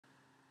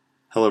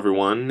Hello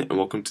everyone, and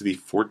welcome to the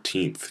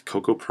 14th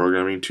Cocoa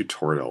Programming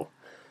tutorial.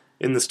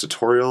 In this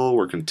tutorial,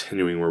 we're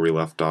continuing where we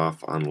left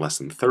off on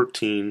lesson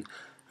 13,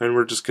 and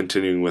we're just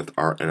continuing with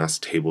our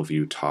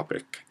NSTableView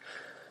topic.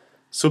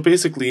 So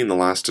basically, in the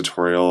last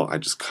tutorial, I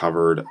just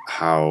covered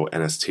how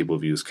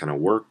NSTableViews kind of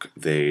work.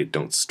 They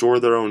don't store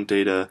their own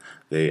data,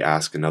 they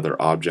ask another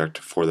object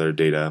for their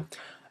data,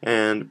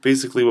 and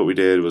basically what we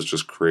did was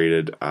just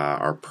created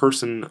our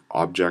person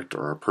object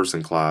or our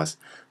person class,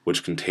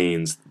 which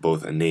contains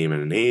both a name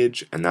and an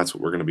age, and that's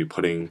what we're going to be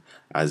putting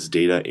as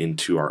data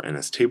into our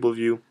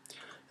NSTableView.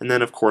 And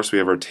then of course we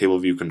have our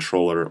TableView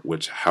controller,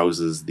 which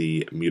houses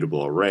the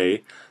mutable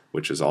array,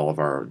 which is all of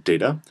our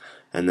data,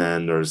 and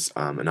then there's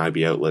an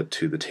IB outlet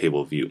to the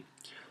TableView.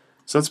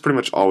 So that's pretty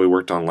much all we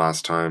worked on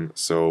last time.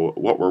 So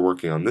what we're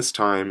working on this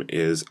time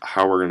is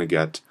how we're going to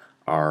get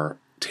our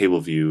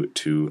TableView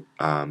to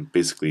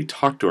basically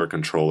talk to our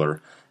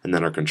controller, and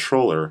then our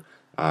controller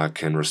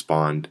can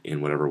respond in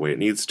whatever way it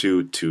needs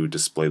to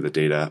display the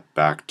data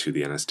back to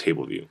the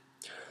NSTableView.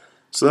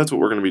 So that's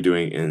what we're going to be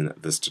doing in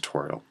this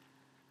tutorial.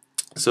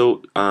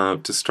 So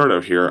to start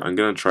out here, I'm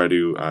going to try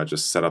to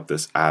just set up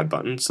this add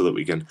button so that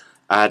we can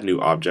add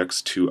new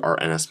objects to our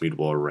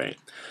NSMutable array.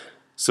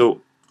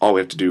 So all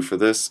we have to do for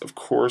this, of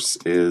course,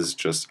 is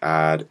just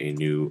add a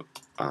new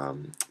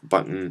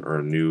button, or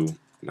a new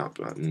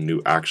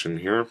action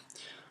here,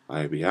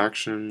 IB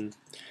action,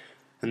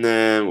 and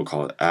then we'll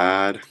call it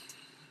add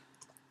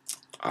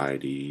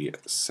ID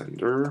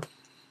sender,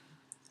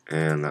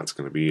 and that's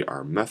going to be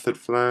our method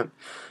for that.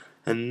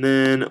 And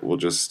then we'll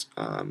just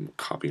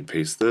copy and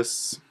paste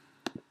this,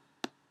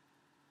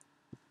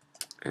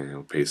 and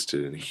we'll paste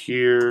it in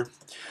here,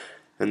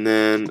 and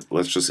then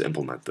let's just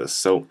implement this.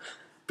 So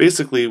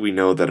basically we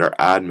know that our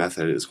add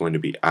method is going to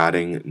be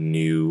adding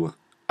new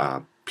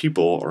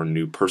people or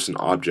new person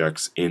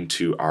objects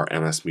into our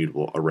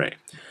NSMutable array.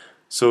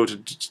 So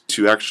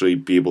to actually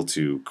be able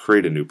to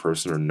create a new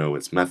person or know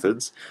its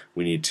methods,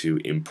 we need to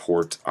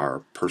import our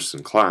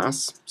person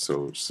class.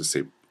 So just to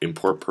say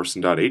import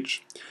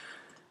person.h.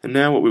 And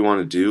now what we want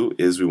to do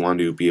is we want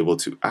to be able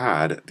to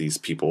add these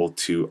people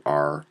to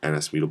our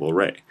NSMutable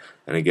array.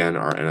 And again,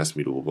 our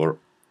NSMutable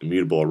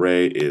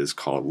array is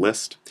called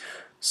list.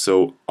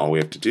 So all we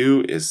have to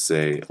do is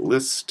say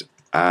list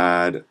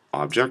add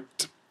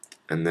object,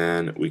 and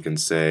then we can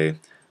say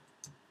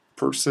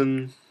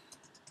person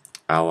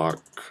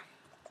alloc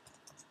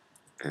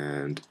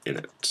and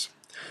init.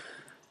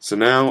 So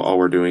now all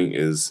we're doing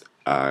is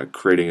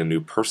creating a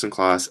new person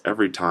class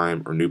every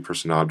time, or new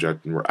person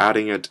object, and we're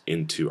adding it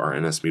into our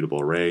NSMutable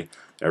array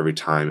every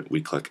time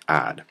we click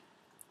add.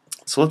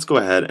 So let's go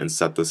ahead and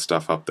set this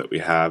stuff up that we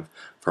have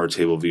for our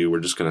TableView. We're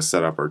just going to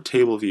set up our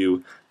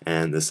TableView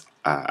and this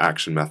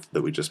action method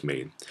that we just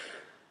made.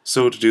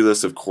 So to do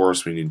this, of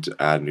course, we need to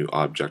add a new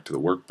object to the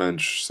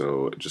workbench.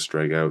 So just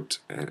drag out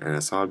an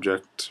NS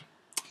object,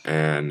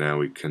 and now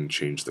we can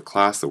change the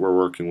class that we're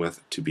working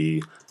with to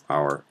be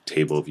our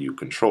TableView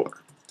controller.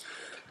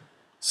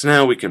 So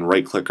now we can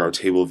right click our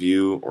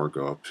TableView or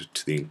go up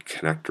to the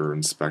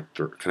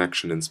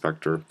connection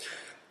inspector.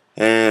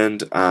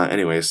 And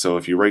anyway, so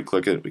if you right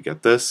click it, we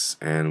get this,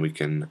 and we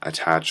can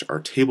attach our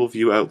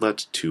TableView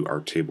outlet to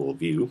our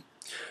TableView,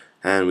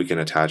 and we can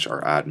attach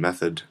our add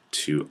method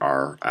to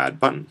our add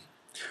button.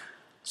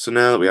 So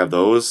now that we have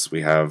those,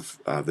 we have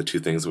the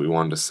two things that we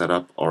wanted to set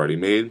up already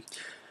made.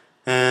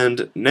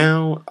 And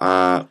now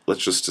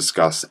let's just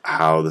discuss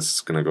how this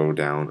is going to go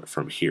down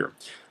from here.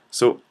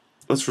 So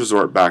let's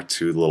resort back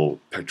to the little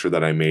picture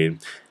that I made,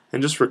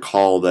 and just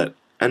recall that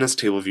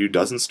NSTableView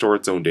doesn't store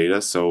its own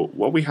data, so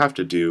what we have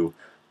to do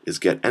is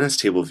get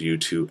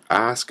NSTableView to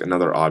ask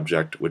another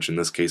object, which in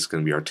this case is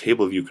going to be our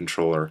TableView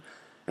controller,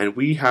 and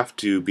we have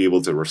to be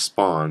able to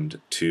respond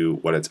to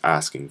what it's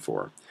asking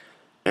for.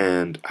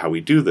 And how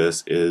we do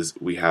this is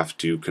we have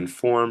to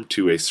conform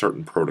to a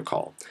certain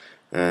protocol.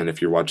 And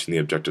if you're watching the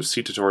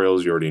Objective-C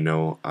tutorials, you already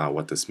know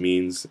what this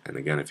means, and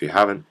again, if you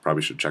haven't,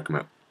 probably should check them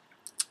out.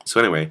 So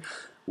anyway,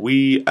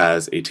 we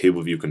as a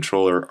TableView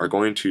controller are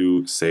going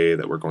to say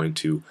that we're going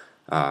to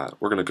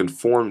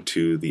conform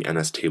to the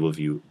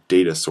NSTableView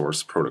data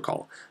source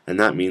protocol, and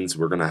that means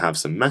we're going to have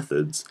some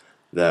methods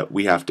that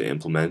we have to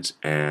implement,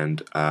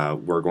 and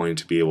we're going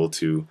to be able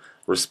to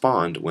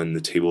respond when the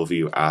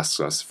TableView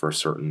asks us for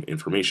certain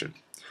information.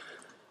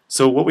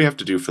 So what we have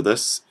to do for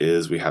this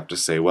is we have to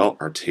say, well,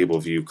 our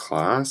TableView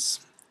class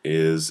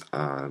is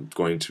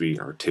going to be,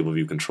 our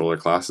TableView controller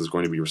class is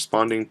going to be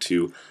responding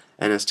to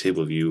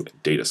NSTableView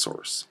data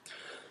source.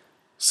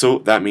 So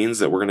that means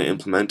that we're going to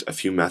implement a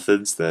few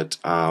methods that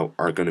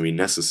are going to be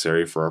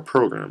necessary for our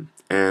program.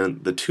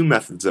 And the two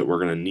methods that we're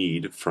going to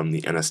need from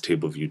the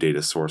NSTableView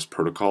data source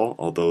protocol,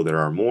 although there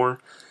are more,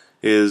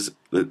 is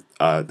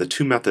the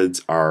two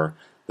methods are,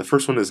 the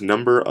first one is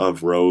number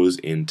of rows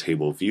in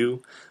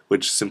TableView,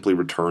 which simply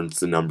returns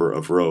the number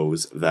of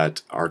rows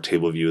that our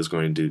TableView is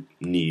going to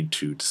need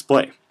to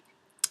display.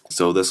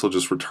 So this will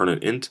just return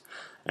an int,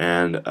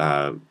 and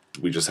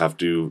we just have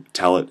to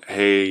tell it,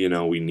 hey, you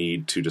know, we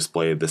need to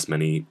display this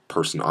many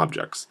person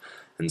objects.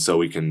 And so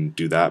we can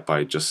do that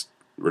by just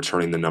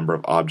returning the number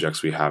of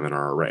objects we have in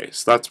our array.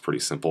 So that's pretty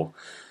simple.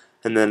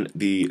 And then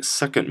the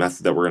second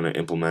method that we're going to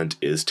implement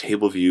is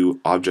TableView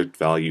object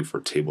value for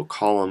table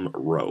column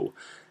row.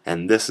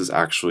 And this is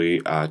actually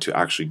to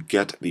actually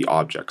get the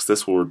objects.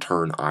 This will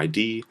return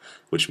ID,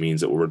 which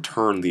means it will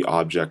return the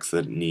objects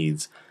that it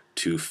needs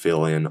to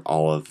fill in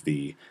all of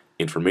the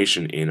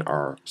information in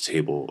our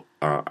table,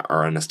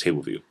 our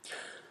NSTableView.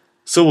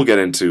 So we'll get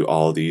into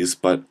all of these,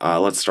 but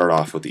let's start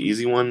off with the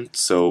easy one.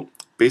 So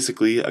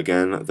basically,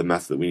 again, the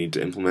method that we need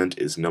to implement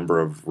is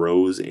number of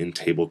rows in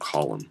table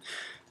column.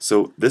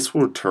 So this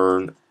will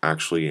return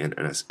actually an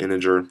NS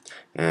integer,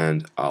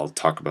 and I'll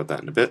talk about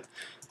that in a bit.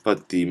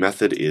 But the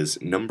method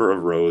is number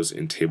of rows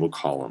in table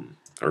column,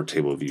 or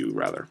table view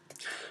rather.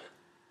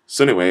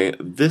 So anyway,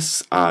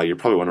 this you're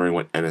probably wondering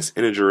what NS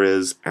integer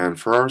is, and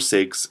for our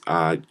sakes,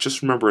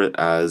 just remember it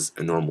as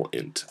a normal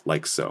int,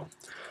 like so.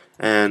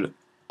 And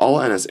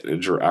all NS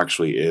integer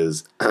actually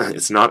is,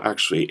 it's not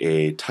actually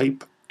a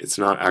type, it's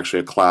not actually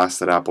a class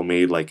that Apple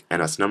made like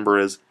NS number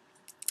is.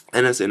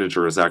 NS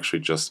integer is actually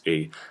just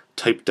a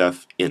type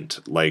def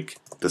int, like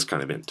this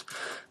kind of int.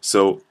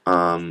 So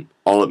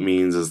all it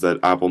means is that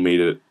Apple made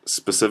it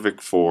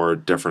specific for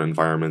different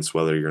environments,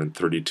 whether you're in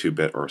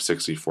 32-bit or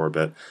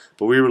 64-bit,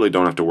 but we really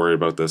don't have to worry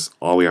about this.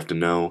 All we have to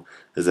know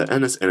is that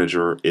NS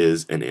integer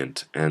is an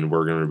int, and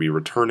we're going to be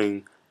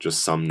returning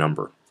just some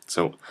number.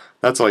 So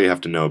that's all you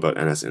have to know about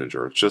NS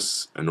integer. It's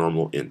just a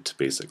normal int,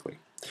 basically.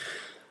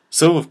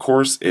 So of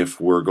course,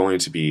 if we're going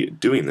to be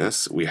doing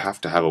this, we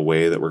have to have a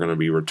way that we're going to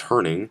be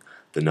returning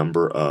the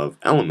number of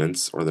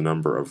elements, or the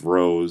number of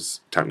rows,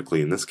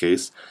 technically in this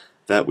case,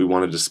 that we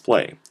want to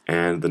display.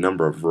 And the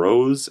number of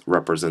rows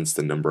represents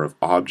the number of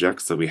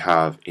objects that we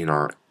have in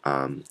our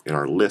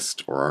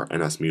list, or our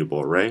NS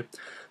mutable array.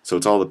 So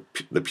it's all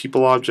the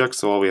people objects,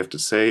 so all we have to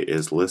say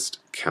is list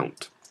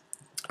count.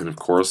 And of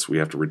course, we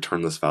have to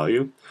return this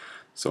value.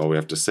 So all we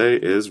have to say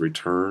is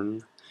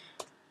return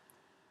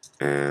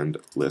and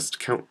list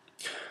count.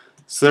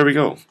 So there we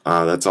go.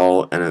 That's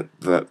all, and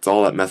that's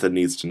all that method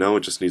needs to know.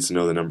 It just needs to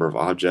know the number of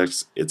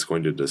objects it's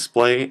going to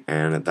display,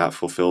 and that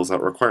fulfills that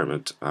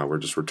requirement. We're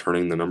just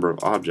returning the number of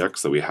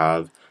objects that we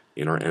have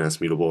in our NS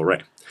mutable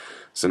array.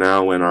 So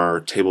now when our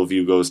table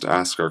view goes to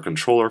ask our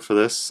controller for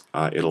this,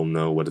 it'll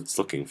know what it's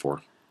looking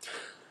for.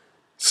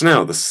 So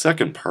now the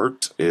second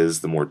part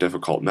is the more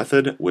difficult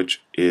method,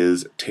 which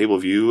is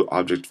TableView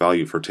object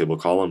value for table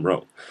column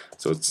row.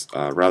 So it's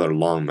a rather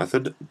long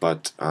method,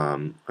 but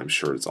I'm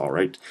sure it's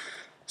alright.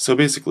 So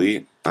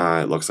basically,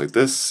 it looks like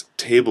this.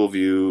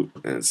 TableView,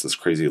 and it's this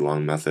crazy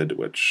long method,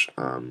 which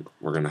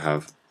we're going to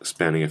have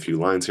spanning a few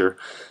lines here.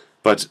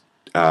 But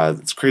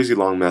it's crazy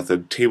long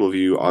method,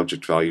 TableView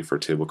object value for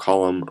table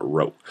column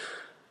row.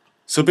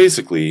 So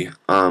basically,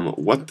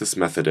 what this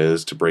method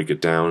is, to break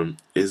it down,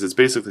 is it's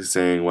basically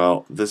saying,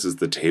 well, this is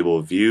the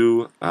table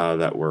view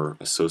that we're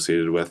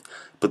associated with,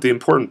 but the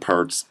important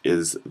parts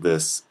is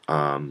this,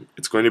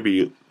 it's going to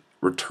be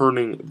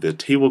returning the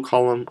table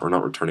column, or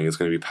not returning, it's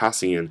going to be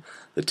passing in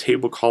the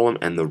table column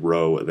and the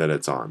row that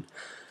it's on.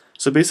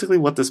 So basically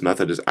what this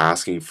method is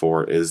asking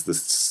for is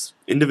the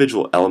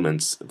individual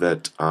elements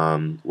that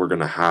we're going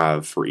to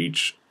have for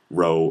each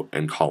row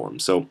and column.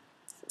 So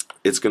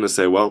it's going to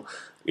say, well,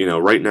 you know,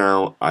 right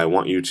now I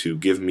want you to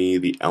give me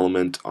the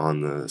element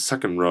on the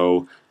second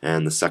row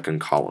and the second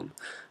column.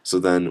 So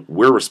then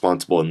we're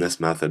responsible in this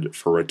method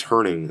for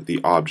returning the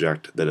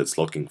object that it's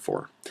looking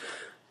for.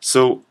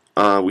 So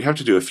we have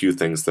to do a few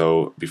things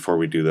though before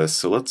we do this.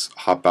 So let's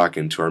hop back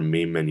into our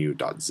main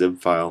menu.zip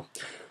file,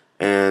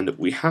 and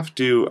we have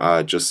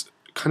to just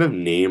kind of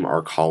name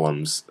our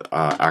columns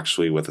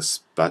actually with a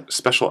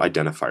special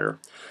identifier.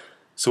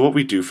 So what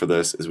we do for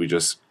this is we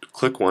just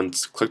click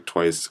once, click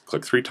twice,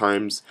 click 3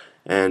 times,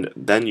 and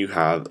then you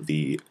have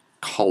the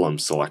column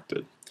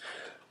selected.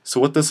 So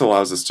what this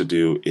allows us to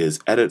do is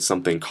edit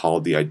something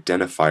called the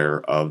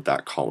identifier of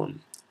that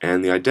column.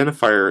 And the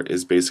identifier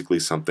is basically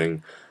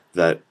something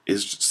that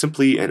is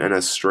simply an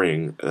NS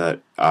string that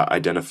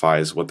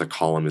identifies what the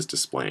column is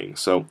displaying.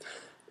 So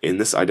in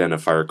this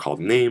identifier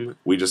called name,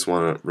 we just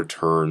want to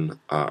return,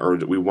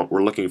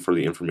 we're looking for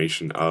the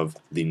information of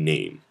the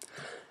name.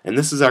 And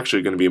this is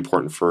actually going to be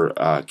important for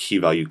key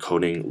value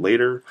coding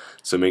later,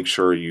 so make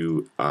sure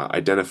you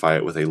identify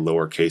it with a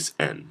lowercase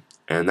n.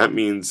 And that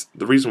means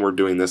the reason we're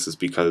doing this is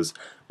because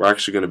we're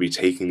actually going to be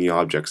taking the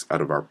objects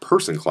out of our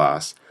person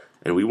class,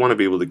 and we want to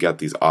be able to get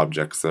these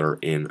objects that are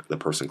in the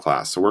person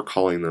class. So we're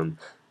calling them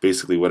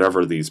basically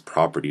whatever these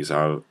properties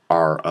are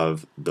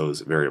of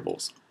those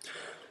variables.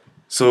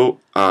 So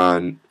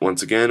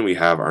once again, we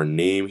have our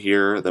name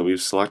here that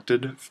we've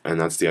selected,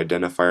 and that's the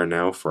identifier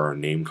now for our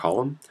name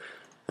column.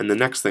 And the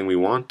next thing we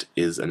want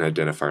is an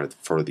identifier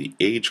for the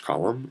age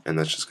column, and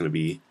that's just going to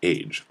be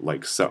age,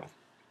 like so.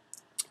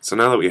 So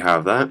now that we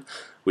have that,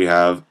 we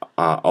have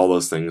all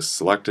those things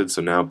selected.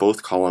 So now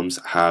both columns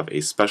have a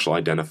special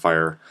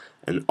identifier,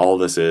 and all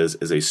this is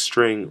a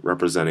string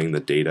representing the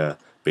data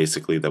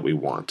basically that we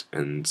want.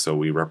 And so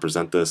we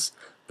represent this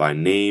by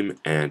name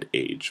and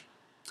age.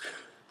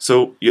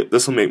 So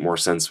this will make more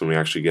sense when we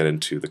actually get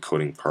into the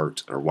coding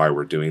part, or why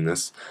we're doing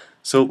this.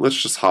 So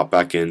let's just hop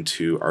back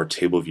into our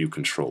TableView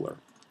controller.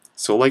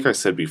 So like I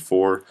said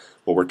before,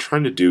 what we're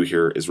trying to do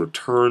here is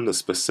return the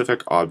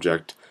specific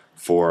object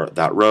for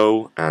that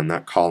row and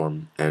that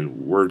column,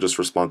 and we're just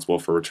responsible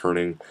for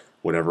returning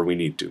whatever we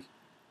need to.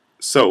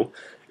 So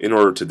in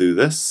order to do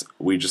this,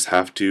 we just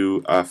have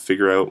to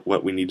figure out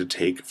what we need to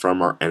take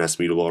from our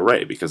NSMutable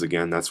array, because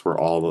again, that's where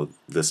all of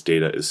this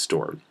data is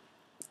stored.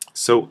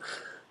 So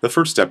the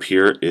first step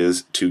here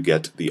is to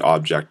get the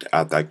object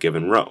at that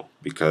given row,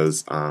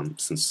 because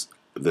since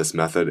this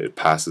method, it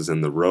passes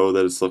in the row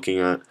that it's looking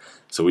at,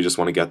 so we just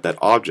want to get that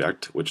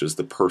object, which is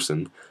the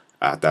person,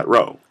 at that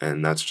row,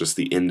 and that's just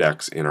the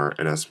index in our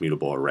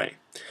NSMutable array.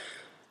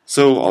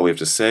 So all we have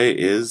to say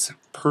is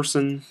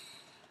person.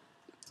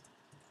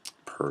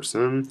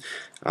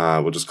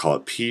 We'll just call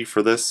it P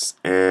for this,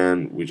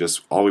 and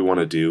all we want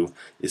to do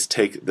is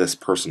take this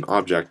person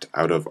object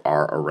out of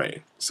our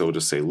array. So we'll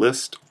just say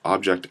list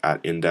object at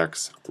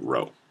index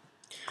row.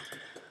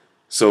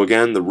 So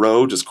again, the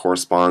row just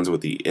corresponds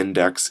with the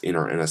index in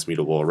our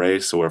NSMutable array.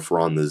 So if we're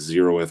on the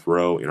 0th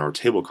row in our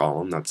table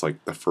column, that's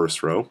like the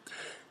first row,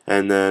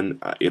 and then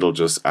it'll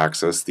just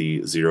access the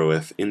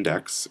 0th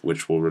index,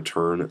 which will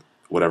return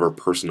whatever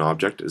person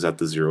object is at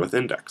the 0th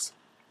index.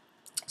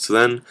 So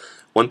then,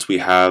 once we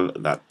have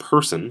that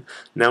person,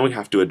 now we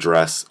have to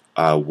address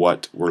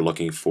what we're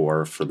looking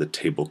for the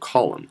table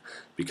column,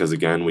 because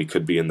again, we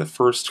could be in the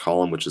first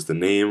column, which is the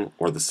name,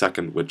 or the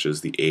second, which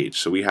is the age.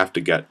 So we have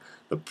to get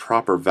the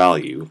proper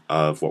value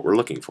of what we're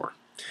looking for.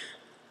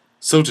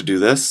 So to do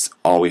this,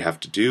 all we have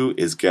to do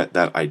is get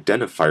that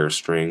identifier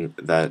string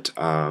that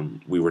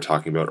we were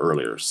talking about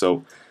earlier.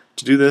 So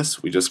to do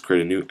this, we just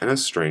create a new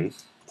NS string,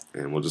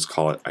 and we'll just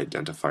call it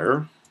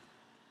identifier.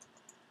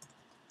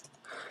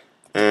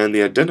 And the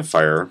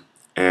identifier,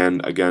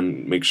 and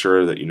again, make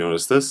sure that you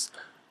notice this,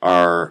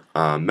 our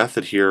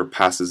method here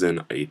passes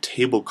in a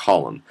table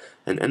column.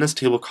 An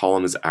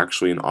NSTableColumn is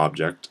actually an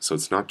object, so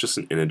it's not just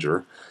an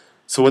integer.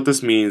 So what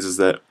this means is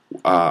that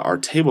our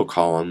table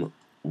column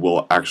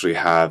will actually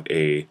have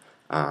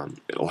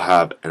it'll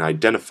have an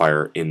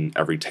identifier in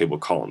every table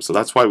column. So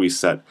that's why we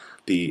set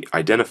the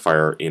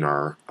identifier in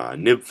our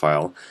nib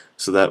file,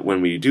 so that when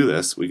we do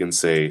this, we can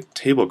say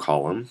table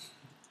column,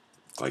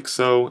 like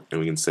so, and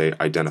we can say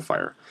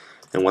identifier.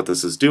 And what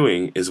this is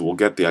doing is we'll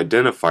get the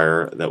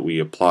identifier that we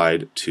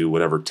applied to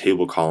whatever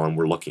table column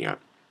we're looking at.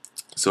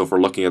 So if we're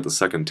looking at the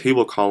second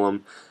table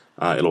column,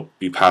 it'll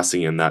be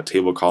passing in that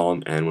table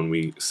column, and when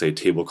we say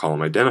table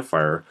column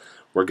identifier,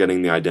 we're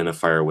getting the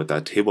identifier with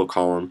that table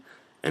column,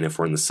 and if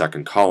we're in the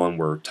second column,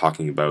 we're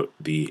talking about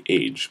the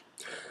age.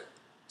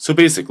 So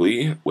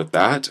basically, with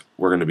that,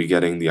 we're going to be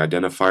getting the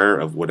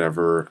identifier of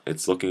whatever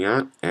it's looking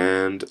at,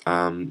 and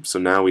so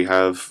now we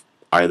have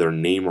either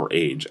name or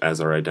age as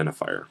our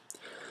identifier.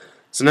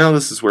 So now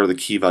this is where the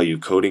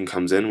KeyValue coding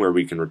comes in, where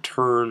we can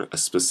return a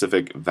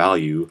specific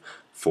value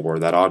for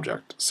that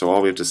object. So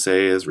all we have to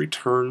say is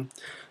return,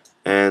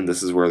 and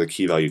this is where the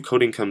KeyValue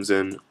coding comes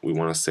in. We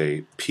want to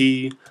say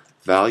P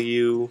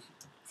value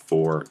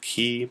for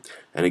key,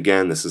 and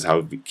again, this is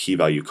how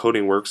KeyValue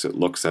coding works. It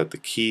looks at the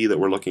key that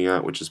we're looking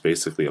at, which is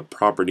basically a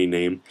property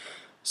name.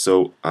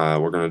 So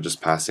we're going to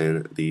just pass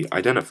in the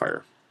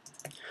identifier.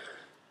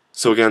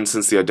 So again,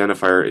 since the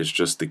identifier is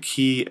just the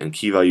key, and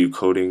KeyValue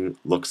coding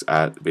looks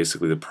at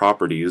basically the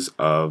properties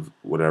of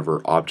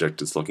whatever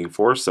object it's looking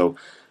for. So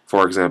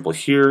for example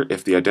here,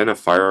 if the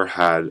identifier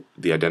had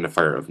the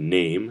identifier of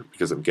name,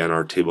 because again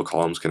our table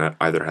columns can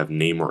either have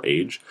name or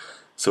age,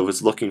 so if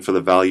it's looking for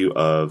the value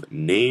of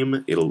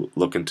name, it'll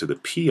look into the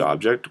P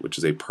object, which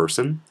is a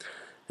person.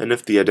 And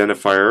if the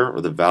identifier,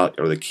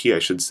 or the key I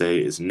should say,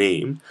 is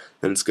name,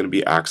 then it's going to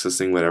be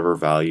accessing whatever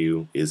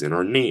value is in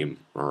our name,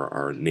 or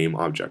our name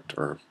object,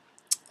 or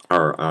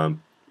our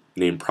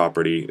name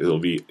property. It'll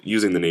be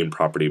using the name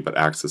property but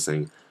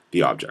accessing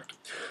the object.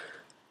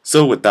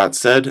 So with that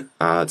said,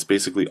 it's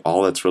basically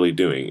all it's really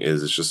doing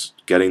is it's just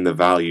getting the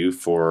value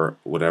for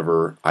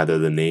whatever, either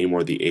the name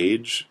or the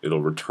age.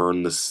 It'll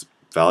return this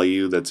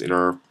value that's in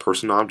our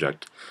person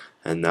object,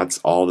 and that's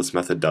all this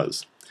method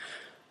does.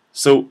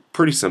 So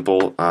pretty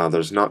simple.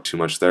 There's not too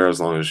much there as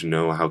long as you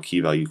know how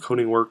KeyValue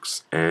coding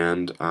works,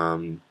 and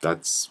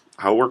that's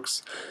how it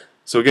works.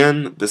 So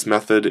again, this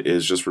method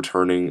is just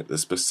returning the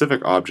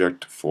specific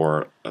object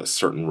for a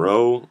certain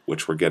row,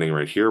 which we're getting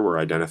right here. We're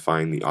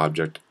identifying the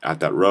object at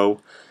that row,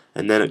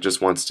 and then it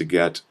just wants to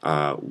get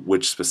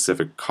which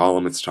specific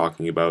column it's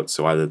talking about,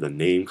 so either the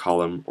name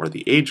column or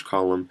the age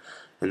column,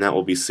 and that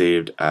will be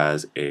saved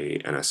as a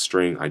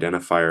string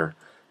identifier,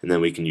 and then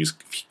we can use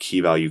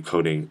KeyValue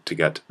coding to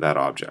get that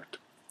object.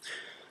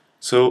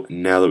 So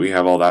now that we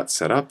have all that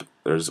set up,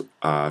 there's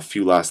a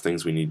few last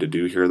things we need to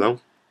do here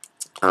though.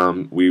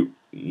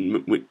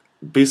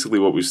 Basically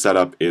what we've set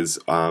up is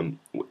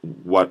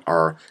what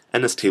our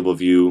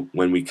NSTableView,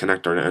 when we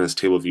connect our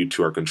NSTableView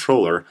to our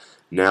controller,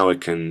 now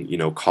it can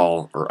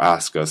call or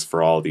ask us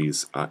for all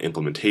these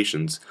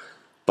implementations,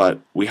 but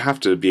we have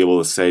to be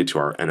able to say to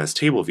our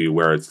NSTableView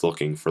where it's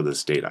looking for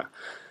this data.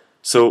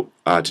 So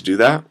to do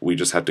that, we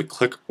just have to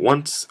click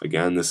once.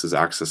 Again, this is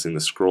accessing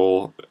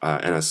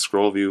the NS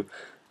scroll view.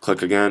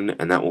 click again,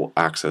 and that will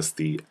access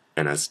the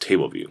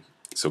NSTableView.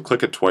 So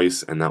click it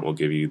twice, and that will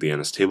give you the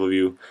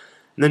NSTableView.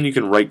 And then you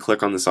can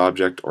right-click on this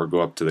object or go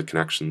up to the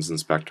Connections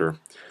Inspector.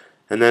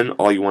 And then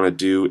all you want to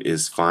do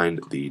is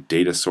find the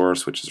data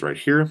source, which is right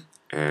here,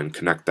 and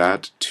connect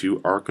that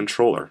to our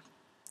controller.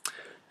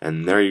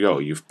 And there you go.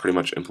 You've pretty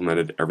much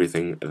implemented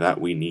everything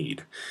that we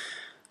need.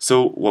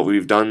 So what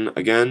we've done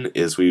again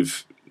is we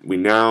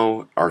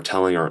now are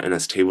telling our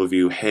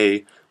NSTableView,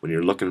 hey, when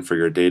you're looking for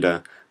your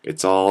data,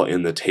 it's all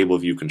in the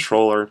TableView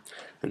controller.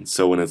 And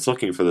so when it's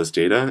looking for this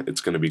data,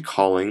 it's going to be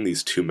calling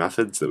these two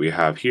methods that we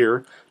have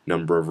here,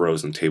 number of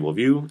rows in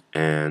TableView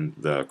and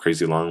the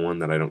crazy long one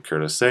that I don't care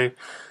to say.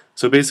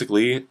 So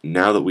basically,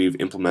 now that we've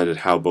implemented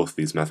how both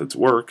these methods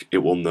work, it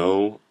will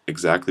know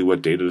exactly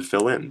what data to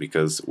fill in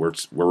because we're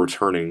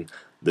returning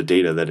the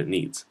data that it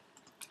needs.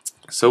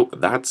 So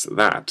that's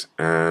that.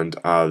 And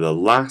the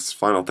last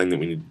final thing that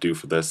we need to do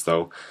for this,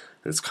 though,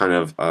 is kind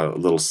of a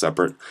little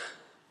separate.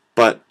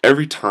 But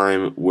every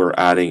time we're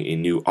adding a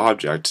new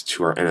object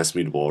to our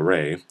NSMutable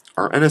array,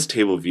 our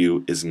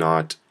NSTableView is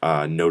not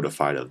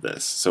notified of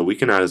this. So we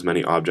can add as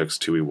many objects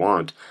to we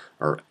want,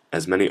 or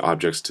as many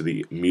objects to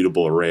the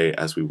mutable array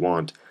as we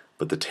want,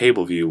 but the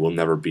TableView will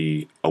never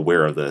be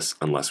aware of this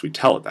unless we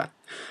tell it that.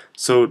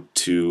 So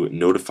to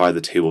notify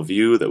the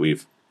TableView that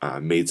we've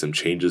made some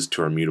changes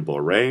to our mutable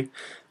array,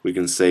 we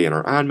can say in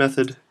our add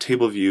method,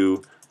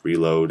 TableView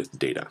reload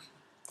data.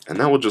 And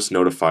that will just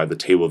notify the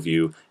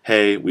TableView,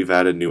 hey, we've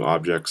added new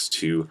objects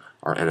to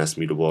our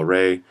NSMutable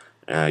array.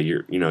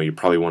 You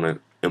probably want to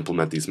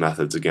implement these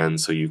methods again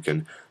so you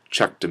can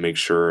check to make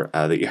sure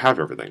that you have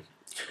everything.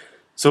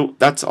 So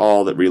that's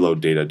all that reload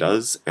data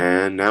does,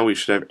 and now we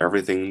should have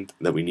everything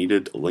that we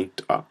needed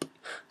linked up.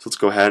 So let's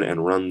go ahead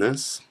and run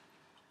this.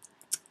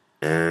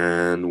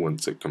 And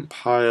once it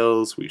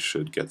compiles, we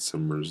should get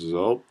some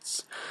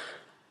results.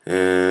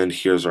 And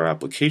here's our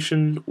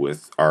application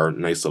with our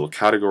nice little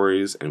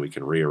categories, and we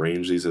can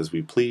rearrange these as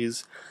we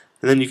please.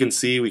 And then you can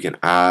see we can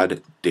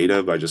add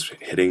data by just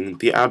hitting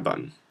the add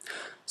button.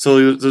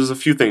 So there's a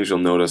few things you'll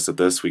notice at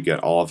this. We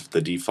get all of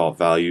the default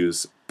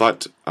values,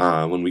 but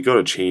when we go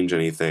to change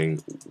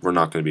anything, we're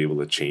not going to be able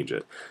to change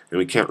it. And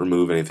we can't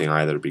remove anything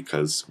either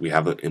because we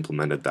haven't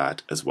implemented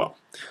that as well.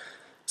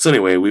 So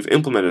anyway, we've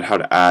implemented how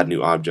to add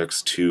new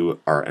objects to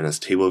our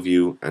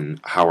NSTableView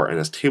and how our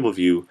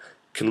NSTableView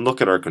can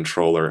look at our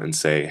controller and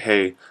say,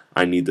 hey,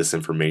 I need this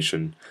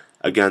information.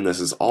 Again, this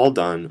is all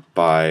done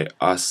by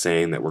us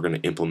saying that we're going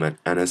to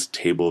implement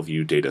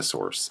NSTableView data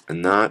source,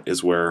 and that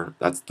is where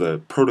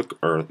the protocol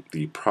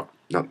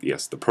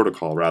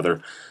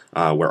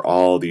where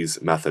all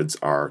these methods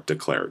are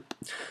declared.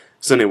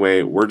 So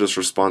anyway, we're just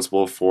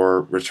responsible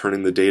for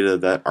returning the data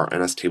that our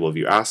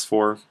NSTableView asks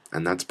for,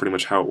 and that's pretty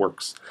much how it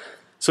works.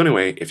 So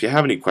anyway, if you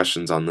have any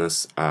questions on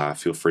this,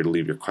 feel free to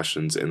leave your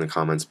questions in the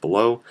comments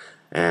below,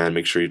 and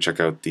make sure you check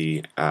out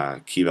the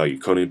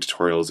KeyValue coding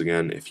tutorials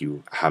again if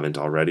you haven't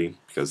already,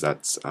 because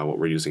that's what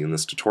we're using in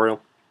this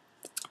tutorial.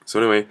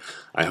 So anyway,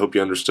 I hope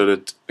you understood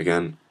it.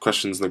 Again,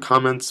 questions in the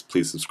comments,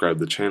 please subscribe to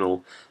the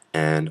channel,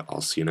 and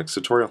I'll see you next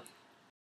tutorial.